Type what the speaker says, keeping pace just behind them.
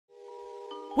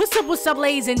What's up,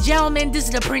 ladies and gentlemen? This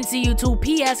is the Prince of YouTube,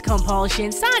 PS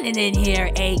Compulsion, signing in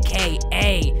here,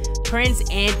 aka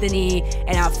Prince Anthony,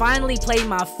 and I finally played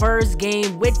my first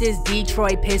game with this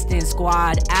Detroit Pistons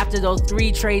squad after those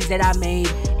 3 trades that I made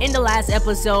in the last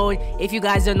episode. If you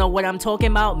guys don't know what I'm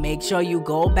talking about, make sure you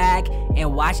go back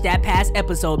and watch that past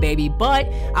episode, baby.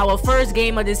 But our first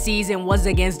game of the season was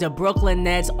against the Brooklyn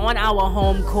Nets on our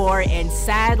home court, and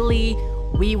sadly,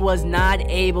 we was not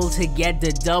able to get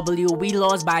the W. We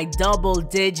lost by double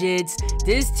digits.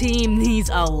 This team needs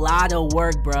a lot of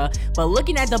work, bruh. But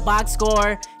looking at the box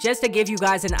score, just to give you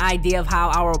guys an idea of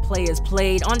how our players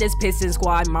played on this Pistons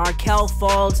squad, Markelle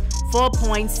Fultz,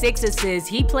 4.6 assists.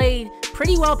 He played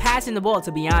pretty well passing the ball,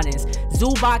 to be honest.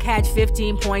 Zubac had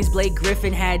 15 points. Blake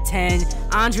Griffin had 10.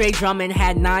 Andre Drummond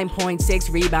had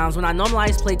 9.6 rebounds. When I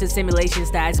normalized play to simulation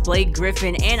stats, Blake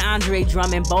Griffin and Andre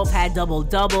Drummond both had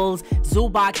double-doubles.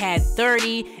 Zubac had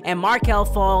 30, and Markelle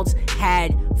Fultz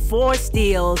had 4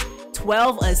 steals,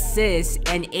 12 assists,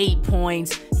 and 8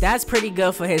 points. That's pretty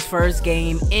good for his first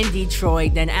game in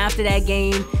Detroit. Then after that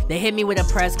game, they hit me with a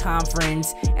press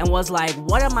conference and was like,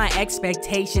 what are my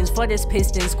expectations for this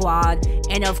Pistons squad?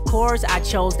 And of course, I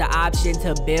chose the option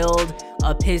to build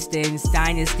a Pistons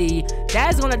dynasty.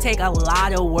 That's gonna take a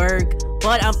lot of work,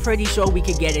 but I'm pretty sure we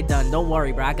could get it done. Don't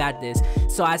worry, bro, I got this.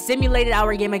 So I simulated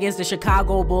our game against the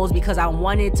Chicago Bulls because I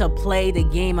wanted to play the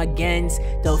game against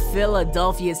the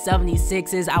Philadelphia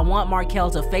 76ers. I want Markelle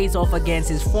to face off against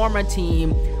his former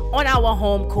team on our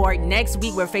home court. Next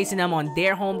week, we're facing them on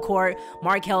their home court.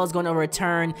 Markelle is going to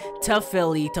return to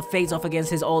Philly to face off against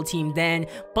his old team then.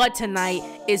 But tonight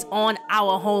is on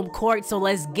our home court, so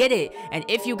let's get it. And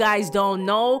if you guys don't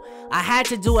know, I had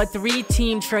to do a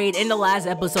 3-team trade in the last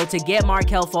episode to get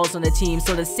Markelle Fultz on the team.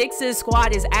 So the Sixers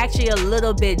squad is actually a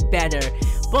little bit better.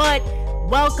 But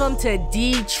welcome to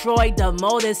Detroit, the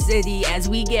Motor City, as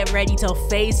we get ready to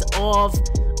face off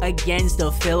against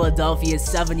the Philadelphia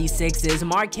 76ers.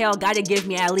 Markelle got to give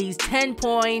me at least 10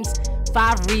 points,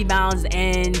 5 rebounds,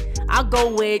 and I'll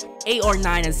go with 8 or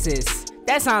 9 assists.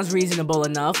 That sounds reasonable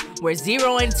enough. We're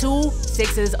 0-2,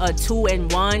 Sixers are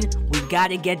 2-1. We got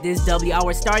to get this W.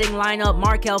 Our starting lineup: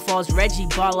 Markelle Fultz, Reggie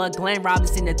Butler, Glenn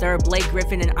Robinson III, Blake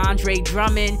Griffin, and Andre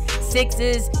Drummond.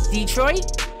 Sixers, Detroit.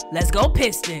 Let's go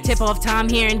Pistons. Tip-off time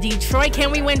here in Detroit. Can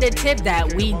we win the tip?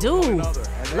 That we do.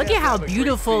 Look at how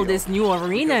beautiful this new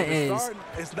arena is.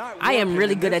 I am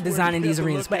really good at designing these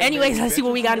arenas. But anyways, let's see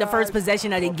what we got in the first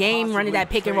possession of the game. Running that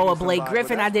pick and roll with Blake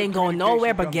Griffin. I didn't go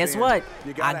nowhere, but guess what?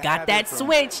 I got that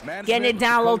switch. Getting it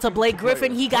down low to Blake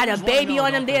Griffin. He got a baby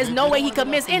on him. There's no way he could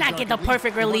miss, and I get the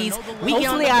perfect release.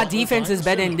 Hopefully our defense is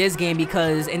better in this game,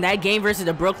 because in that game versus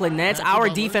the Brooklyn Nets, our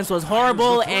defense was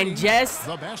horrible, and just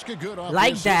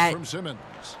like that,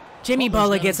 Jimmy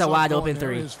Butler gets a wide open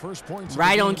 3.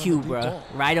 Right on cue, bro.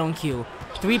 Right on cue.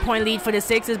 3-point lead for the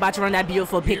Sixers. About to run that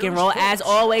beautiful pick and roll. As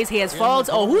always, here's Fultz.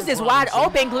 Oh, who's this wide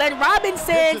open? Glenn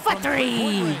Robinson for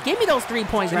 3. Give me those 3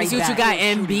 points. Let me see what you got,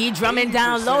 MB. Drummond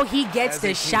down low. He gets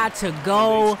the shot to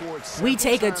go. We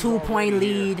take a 2-point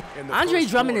lead. Andre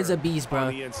Drummond is a beast, bro.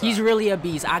 He's really a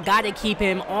beast. I got to keep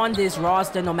him on this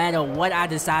roster no matter what I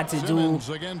decide to do.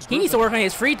 He needs to work on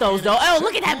his free throws, though. Oh,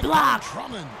 look at that block.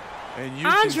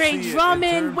 Andre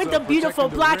Drummond with the beautiful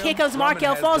block. Here comes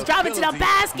Markelle Fultz, driving to the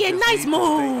basket. Nice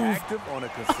move.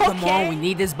 Come on, we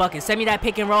need this bucket. Send me that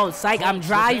pick and roll. Psych, I'm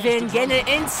driving, getting it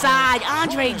inside.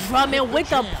 Andre Drummond with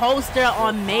the poster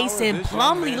on Mason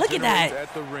Plumlee. Look at that.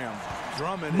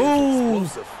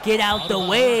 Move. Get out the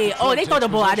way. Oh, they throw the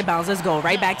ball out of bounds. Let's go.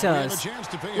 Right back to us.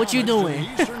 What you doing?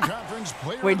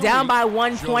 We're down by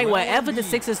 1 point. Wherever the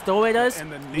Sixers throw at us,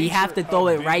 we have to throw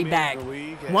it right back.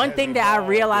 One thing that I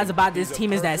realize about this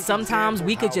team is that sometimes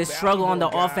we could just struggle on the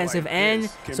offensive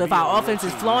end. So if our offense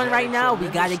is flowing right now, we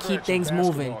got to keep things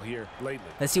moving.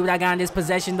 Let's see what I got in this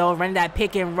possession, though. Running that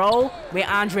pick and roll with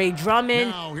Andre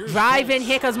Drummond. Driving.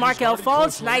 Here comes Markelle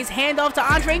Fultz. Nice handoff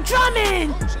to Andre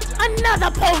Drummond. Another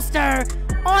poster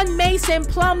on Mason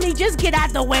Plumlee. Just get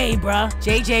out the way, bruh.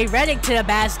 JJ Redick to the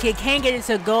basket. Can't get it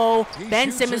to go.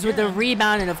 Ben Simmons with the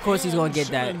rebound, and of course he's going to get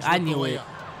that. I knew it.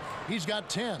 He's got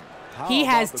 10. He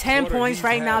has 10 points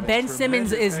right now. Ben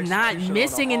Simmons is not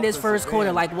missing in this first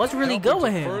quarter. Like, what's really good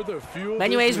with him? But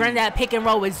anyways, running that pick and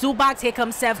roll with Zubac. Here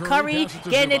comes Seth Curry.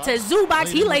 Getting it to Zubac.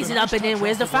 He lays it up and then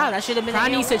where's the foul? That should have been. I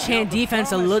need to chant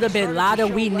defense a little bit louder.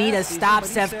 We need to stop.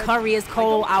 Seth Curry is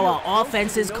cold. Our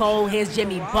offense is cold. Here's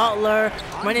Jimmy Butler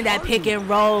running that pick and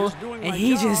roll. And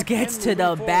he just gets to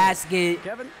the basket.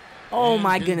 Oh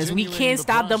my goodness, we can't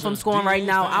stop them from scoring right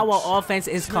now. Our offense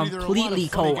is completely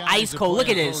cold, ice cold. Look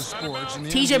at this.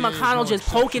 TJ McConnell just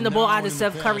poking the ball out of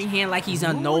Steph Curry's hand like he's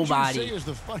a nobody.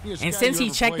 And since he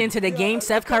checked into the game,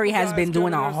 Steph Curry has been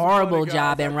doing a horrible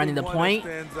job at running the point.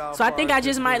 So I think I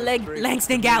just might let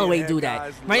Langston Galloway do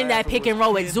that. Running that pick and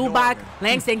roll with Zubac.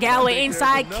 Langston Galloway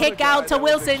inside, kick out to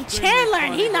Wilson Chandler,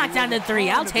 and he knocked down the three.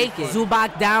 I'll take it.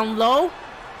 Zubac down low.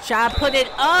 Try to put it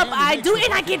up. I do,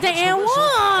 and I get the and one.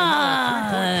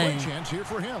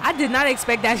 I did not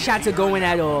expect that shot to go in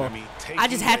at all. I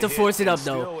just had to force it up,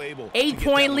 though.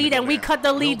 8-point lead, and we cut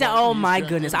the lead down. Oh, my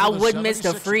goodness. I would miss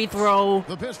the free throw.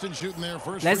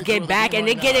 Let's get back, and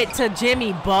they get it to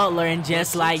Jimmy Butler, and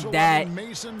just like that,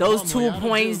 those 2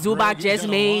 points Zubac just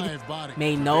made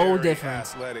no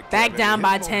difference. Back down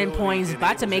by 10 points,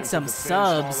 about to make some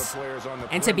subs.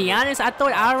 And to be honest, I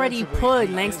thought I already put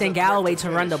Langston Galloway to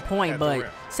run the point,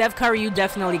 but Steph Curry, you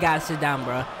definitely got to sit down,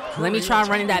 bro. Let me try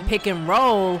running that pick and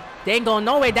roll. They ain't going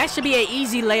nowhere. That should be an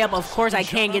easy layup. Of course, I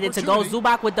can't get it to go.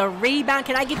 Zubac with the rebound.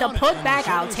 Can I get the putback?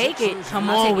 I'll take it. Come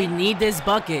on, we need this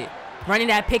bucket. Running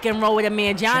that pick and roll with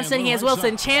Amir Johnson. Here's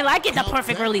Wilson Chandler. I get the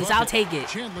perfect release. I'll take it.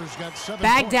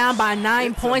 Back down by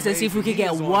 9 points. Let's see if we can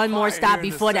get one more stop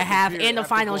before the half and the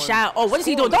final shot. Oh, what is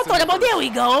he doing? Don't throw the ball. There we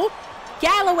go.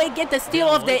 Galloway get the steal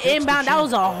off the inbound. That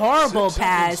was a horrible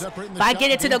pass. But I get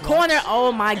it to the corner.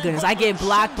 Oh, my goodness. I get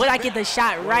blocked, but I get the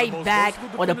shot right back.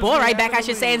 Or the ball right back, I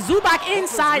should say. And Zubac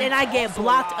inside, and I get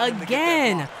blocked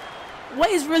again.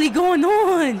 What is really going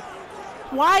on?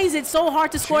 Why is it so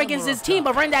hard to score against this team?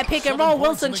 But run that pick and roll.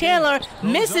 Wilson Chandler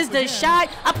misses the shot.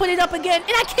 I put it up again,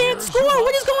 and I can't score.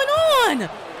 What is going on?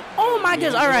 Oh, my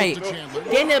goodness. All right.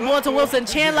 Getting the ball to Wilson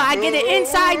Chandler. I get it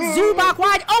inside. Zubac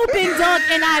wide open dunk,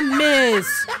 and I miss.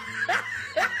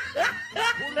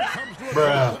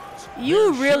 Bruh.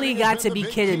 You really got to be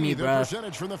kidding me, bro.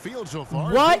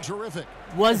 What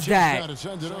was that?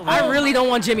 I really don't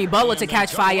want Jimmy Butler to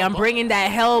catch fire. I'm bringing that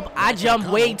help. I jumped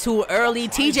way too early.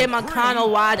 TJ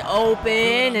McConnell wide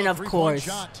open, and of course,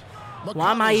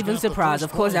 why am I even surprised?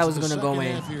 Of course that was going to go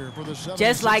in.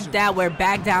 Just like that, we're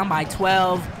back down by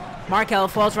 12. Markelle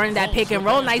Fultz running that pick and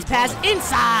roll. Nice pass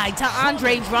inside to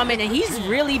Andre Drummond, and he's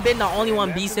really been the only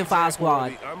one beasting for our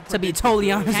squad, to be totally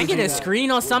honest. Can I get a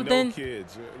screen or something?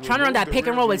 Trying to run that pick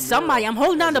and roll with somebody. I'm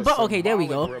holding down the ball. Okay, there we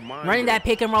go. Running that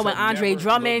pick and roll with Andre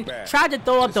Drummond. Tried to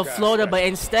throw up the floater, but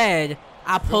instead,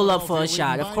 I pull up for a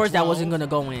shot. Of course, that wasn't going to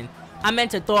go in. I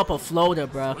meant to throw up a floater,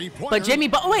 bro. But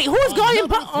Jimmy, wait, who's guarding?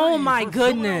 Oh, my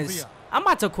goodness. I'm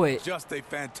about to quit. Just a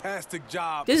fantastic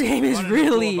job. This game is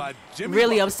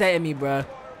really upsetting me, bro.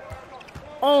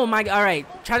 Oh my God. All right.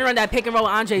 Trying to run that pick and roll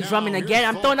with Andre Drummond again.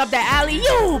 I'm throwing up that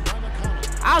alley-oop.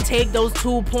 I'll take those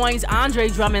 2 points. Andre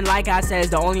Drummond, like I said,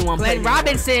 is the only one playing.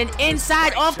 Robinson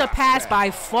inside off the pass by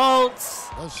Fultz.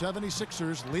 The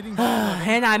 76ers leading.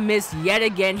 And I missed yet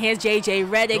again. Here's JJ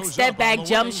Redick. Step back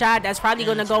jump shot. That's probably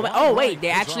going to go. Oh, wait. They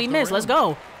actually missed. Let's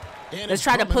go. Let's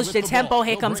try to push the tempo.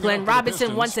 Here comes Glenn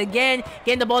Robinson once again.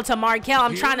 Getting the ball to Markelle.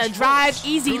 I'm trying to drive.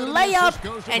 Easy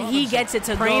layup. And he gets it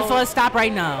to praying for a stop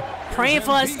right now. Praying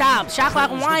for a stop. Shot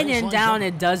clock winding down.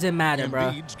 It doesn't matter,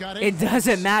 bro. It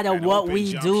doesn't matter what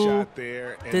we do.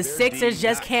 The Sixers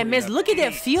just can't miss. Look at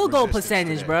their field goal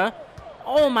percentage, bro.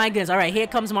 Oh, my goodness. All right, here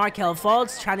comes Markelle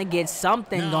Fultz trying to get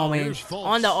something going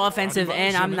on the offensive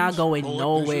end. I'm not going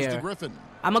nowhere.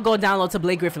 I'm going to go down low to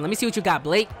Blake Griffin. Let me see what you got,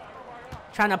 Blake.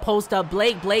 Trying to post up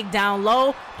Blake. Blake down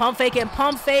low. Pump faking,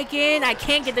 pump faking. I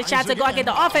can't get the shot to go. I get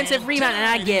the offensive rebound, and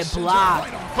I get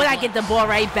blocked. But I get the ball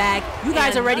right back. You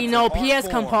guys already know PS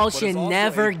Compulsion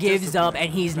never gives up,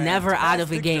 and he's never out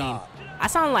of a game. I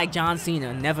sound like John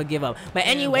Cena, never give up. But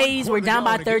anyways, we're down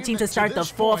by 13 to start the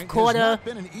fourth quarter.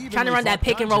 Trying to run that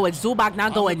pick and roll with Zubac,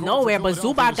 not going nowhere. But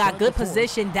Zubac got good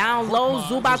position down low.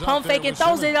 Zubac pump faking,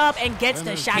 throws it up, and gets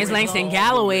the shot. Here's Langston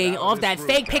Galloway off that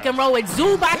fake pick and roll with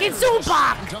Zubac. And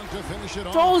Zubac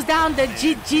throws down the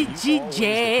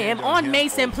jam on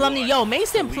Mason Plumlee. Yo,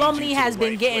 Mason Plumlee has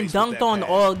been getting dunked on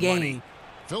all game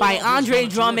by Andre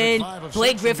Drummond,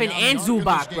 Blake Griffin, and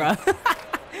Zubac, bro.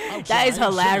 That is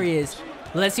hilarious.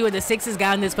 Let's see what the Sixers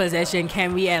got in this possession.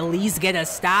 Can we at least get a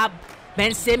stop?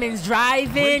 Ben Simmons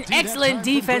driving. Excellent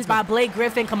defense by Blake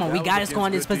Griffin. Come on, we got to score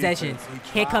on this possession.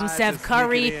 Here comes Steph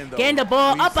Curry. Getting the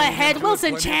ball up ahead.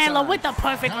 Wilson Chandler with the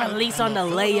perfect release on the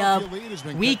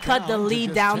layup. We cut the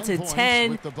lead down to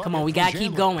 10. Come on, we got to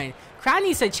keep going. Crowd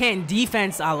needs to chant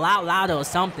defense a lot louder or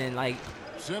something. Like,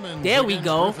 there we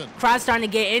go. Crowd starting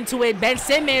to get into it. Ben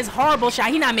Simmons, horrible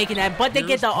shot. He's not making that, but they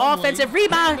get the offensive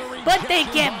rebound, but they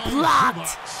get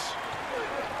blocked.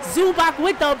 Zubac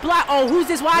with the block. Oh, who's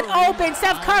this wide open?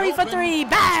 Steph Curry for 3.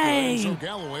 Bang!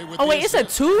 Oh, wait, it's a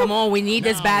 2? Come on, we need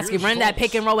this basket. Run that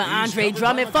pick and roll with Andre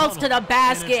Drummond. Fultz to the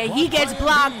basket, and he gets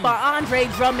blocked by Andre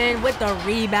Drummond with the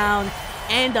rebound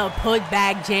and the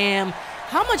putback jam.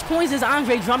 How much points does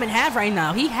Andre Drummond have right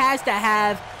now? He has to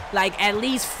have like at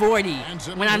least 40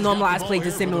 when I normalize play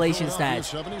to simulation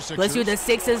stats. Let's see what the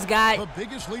Sixers got.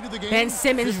 Ben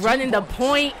Simmons running the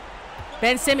point.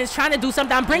 Ben Simmons trying to do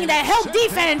something. I'm bringing that help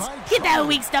defense. Get that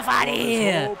weak stuff out of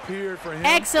here.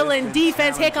 Excellent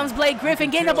defense. Here comes Blake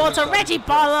Griffin getting the ball to Reggie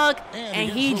Bullock,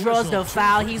 and he draws the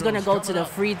foul. He's going to go to the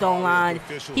free throw line.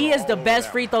 He is the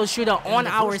best free throw shooter on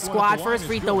our squad. First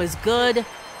free throw is good.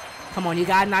 Come on, you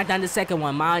got to knock down the second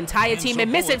one. My entire team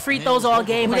been missing free throws all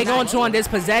game. Who they going to on this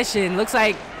possession? Looks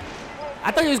like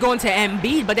I thought he was going to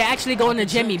Embiid, but they're actually going to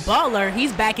Jimmy Butler.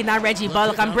 He's backing out Reggie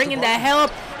Bullock. I'm bringing that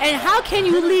help. And how can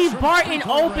you leave Barton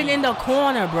open in the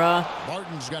corner, bro?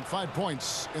 Barton's got 5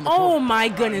 points. Oh, my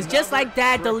goodness. Just like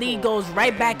that, the lead goes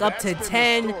right back up to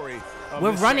 10.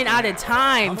 We're running out of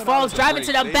time. Fultz driving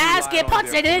to the basket,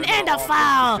 puts it in, and a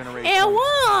foul.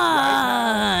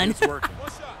 And 1.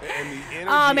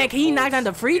 Oh, man, can he knock down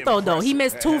the free throw, though? He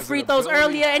missed 2 free throws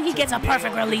earlier, and he gets a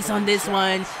perfect release on this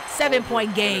one.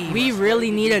 7-point game. We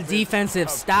really need a defensive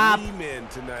stop.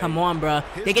 Come on, bro.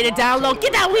 They get it down low.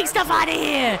 Get that weak stuff out of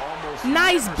here.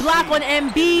 Nice block on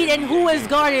Embiid, and who is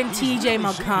guarding TJ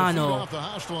McConnell?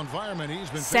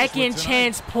 Second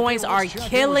chance points are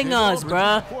killing us,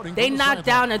 bro. They knocked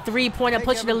down a 3-pointer,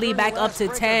 pushing the lead back up to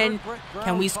 10.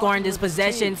 Can we score in this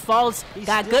possession? Fultz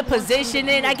got good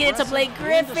positioning. I get it to Blake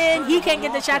Griffin. He can't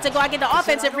get the shot to go. I get the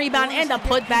offensive rebound and the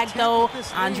putback, though.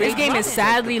 This game is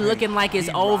sadly looking like it's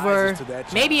over.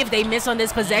 Maybe if they miss on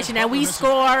this possession and we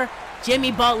score.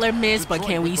 Jimmy Butler missed, but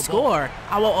can we score?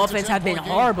 Our offense has been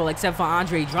horrible except for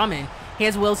Andre Drummond.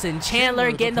 Here's Wilson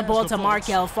Chandler getting the ball to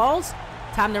Markelle Fultz.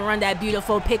 Time to run that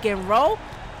beautiful pick and roll.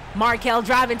 Markelle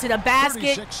driving to the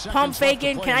basket. Pump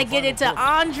faking. Can I get it to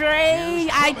Andre?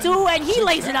 I do, and he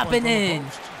lays it up and in.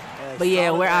 But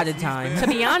yeah, we're out of time. To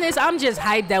be honest, I'm just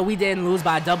hyped that we didn't lose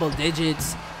by double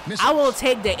digits. I will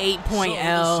take the 8-point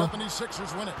L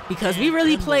because we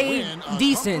really played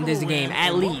decent this game,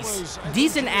 at least.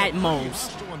 Decent at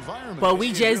most. But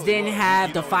we just didn't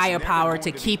have the firepower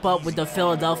to keep up with the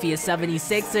Philadelphia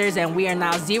 76ers, and we are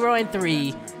now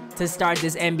 0-3 to start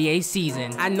this NBA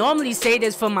season. I normally say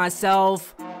this for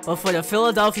myself, but for the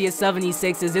Philadelphia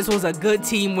 76ers, this was a good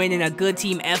team win and a good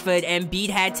team effort. Embiid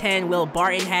had 10, Will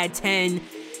Barton had 10,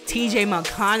 TJ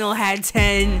McConnell had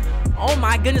 10. Oh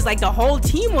my goodness, like the whole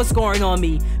team was scoring on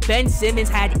me. Ben Simmons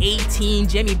had 18,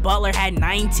 Jimmy Butler had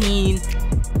 19.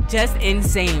 Just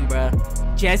insane, bro.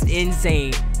 Just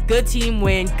insane. Good team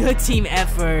win, good team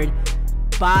effort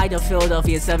by the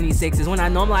Philadelphia 76ers. When I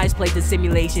normalized played the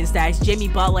simulation stats, Jimmy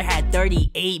Butler had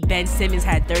 38, Ben Simmons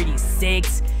had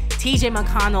 36, TJ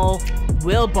McConnell,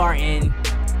 Will Barton,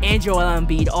 and Joel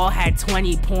Embiid all had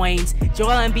 20 points. Joel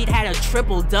Embiid had a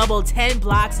triple-double, 10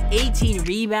 blocks, 18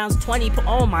 rebounds, 20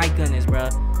 oh my goodness, bro.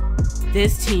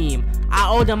 This team, I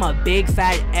owe them a big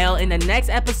fat L. In the next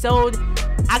episode,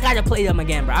 I gotta play them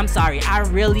again, bro. I'm sorry, I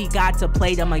really got to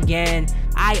play them again.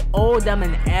 I owe them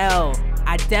an L.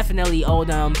 I definitely owe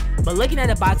them. But looking at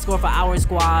the box score for our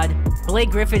squad, Blake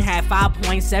Griffin had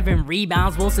 5.7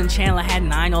 rebounds. Wilson Chandler had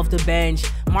 9 off the bench.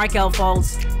 Markelle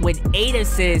Fultz with 8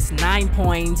 assists, 9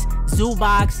 points.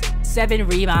 Zubac, 7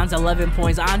 rebounds, 11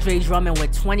 points. Andre Drummond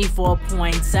with 24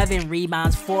 points, 7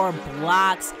 rebounds, 4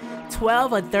 blocks,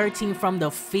 12 or 13 from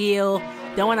the field.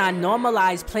 Then when I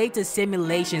normalized play to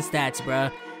simulation stats,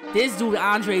 bruh, this dude,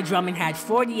 Andre Drummond, had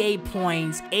 48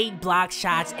 points, 8 block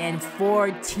shots, and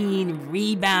 14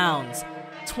 rebounds.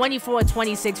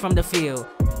 24-26 from the field.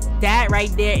 That right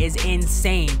there is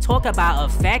insane. Talk about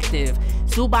effective.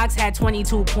 Zubac had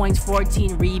 22 points,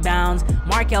 14 rebounds.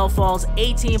 Markelle Fultz,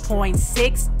 18 points,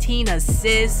 16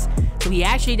 assists. So he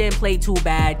actually didn't play too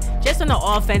bad. Just on the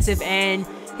offensive end,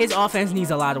 his offense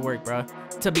needs a lot of work, bro.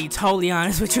 To be totally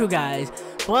honest with you guys.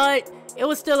 But it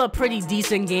was still a pretty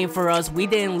decent game for us. We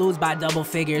didn't lose by double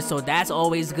figures, so that's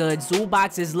always good.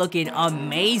 Zubac is looking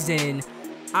amazing.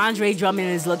 Andre Drummond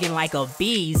is looking like a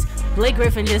beast. Blake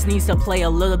Griffin just needs to play a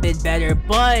little bit better,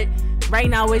 but right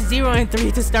now we're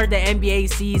 0-3 to start the NBA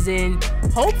season.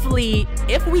 Hopefully,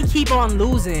 if we keep on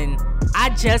losing,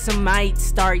 I just might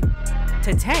start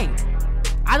to tank.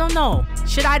 I don't know.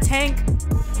 Should I tank?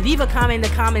 Leave a comment in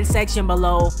the comment section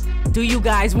below. Do you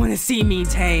guys want to see me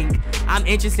tank? I'm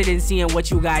interested in seeing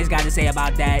what you guys got to say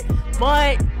about that.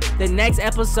 But the next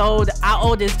episode, I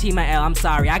owe this team an L. I'm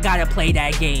sorry. I got to play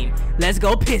that game. Let's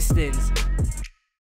go Pistons.